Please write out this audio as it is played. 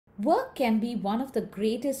Work can be one of the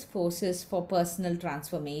greatest forces for personal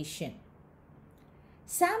transformation.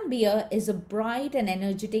 Sam Beer is a bright and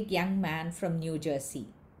energetic young man from New Jersey.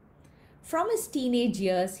 From his teenage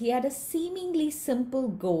years, he had a seemingly simple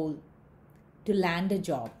goal: to land a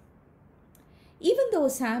job. Even though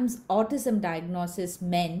Sam's autism diagnosis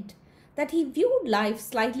meant that he viewed life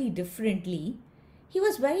slightly differently, he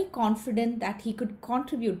was very confident that he could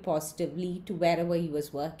contribute positively to wherever he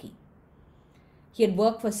was working. He had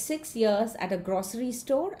worked for 6 years at a grocery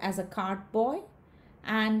store as a cart boy,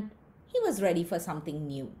 and he was ready for something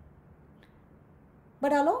new.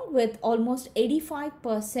 But along with almost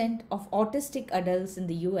 85% of autistic adults in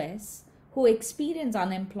the US who experience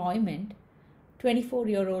unemployment,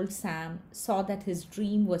 24-year-old Sam saw that his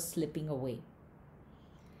dream was slipping away.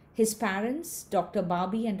 His parents, Dr.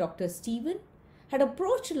 Barbie and Dr. Steven, had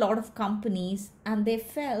approached a lot of companies, and they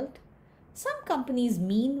felt some companies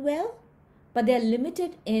mean well, but they are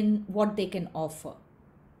limited in what they can offer.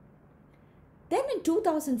 Then in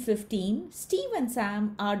 2015, Steve and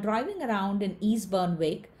Sam are driving around in East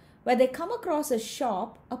Burnwick, where they come across a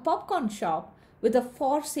shop, a popcorn shop, with a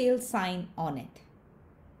for sale sign on it.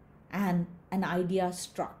 And an idea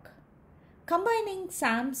struck. Combining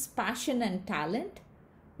Sam's passion and talent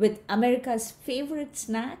with America's favorite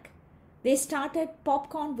snack, they started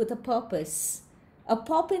Popcorn with a Purpose, a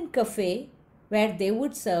pop-in cafe where they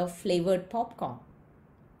would serve flavored popcorn.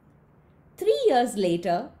 3 years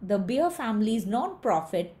later, the Beer family's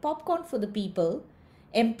non-profit Popcorn for the People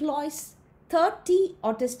employs 30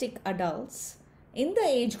 autistic adults in the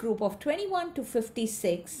age group of 21 to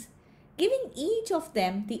 56, giving each of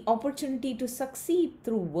them the opportunity to succeed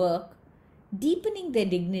through work, deepening their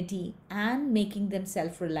dignity and making them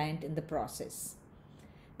self-reliant in the process.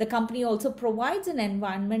 The company also provides an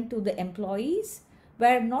environment to the employees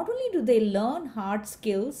where not only do they learn hard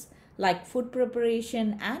skills like food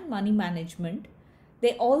preparation and money management,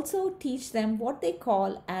 they also teach them what they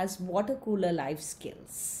call as water cooler life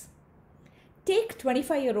skills. Take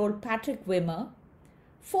 25-year-old Patrick Wimmer.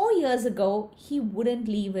 4 years ago, he wouldn't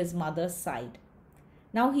leave his mother's side.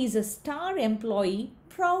 Now he's a star employee,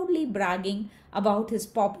 proudly bragging about his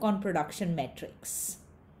popcorn production metrics.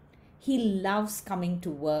 He loves coming to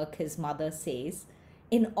work, his mother says,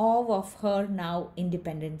 in awe of her now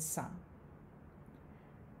independent son.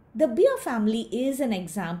 The Beer family is an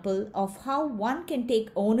example of how one can take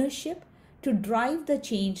ownership to drive the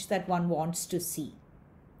change that one wants to see.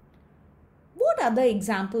 What other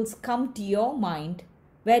examples come to your mind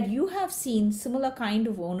where you have seen similar kind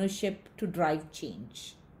of ownership to drive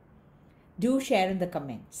change? Do share in the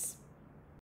comments.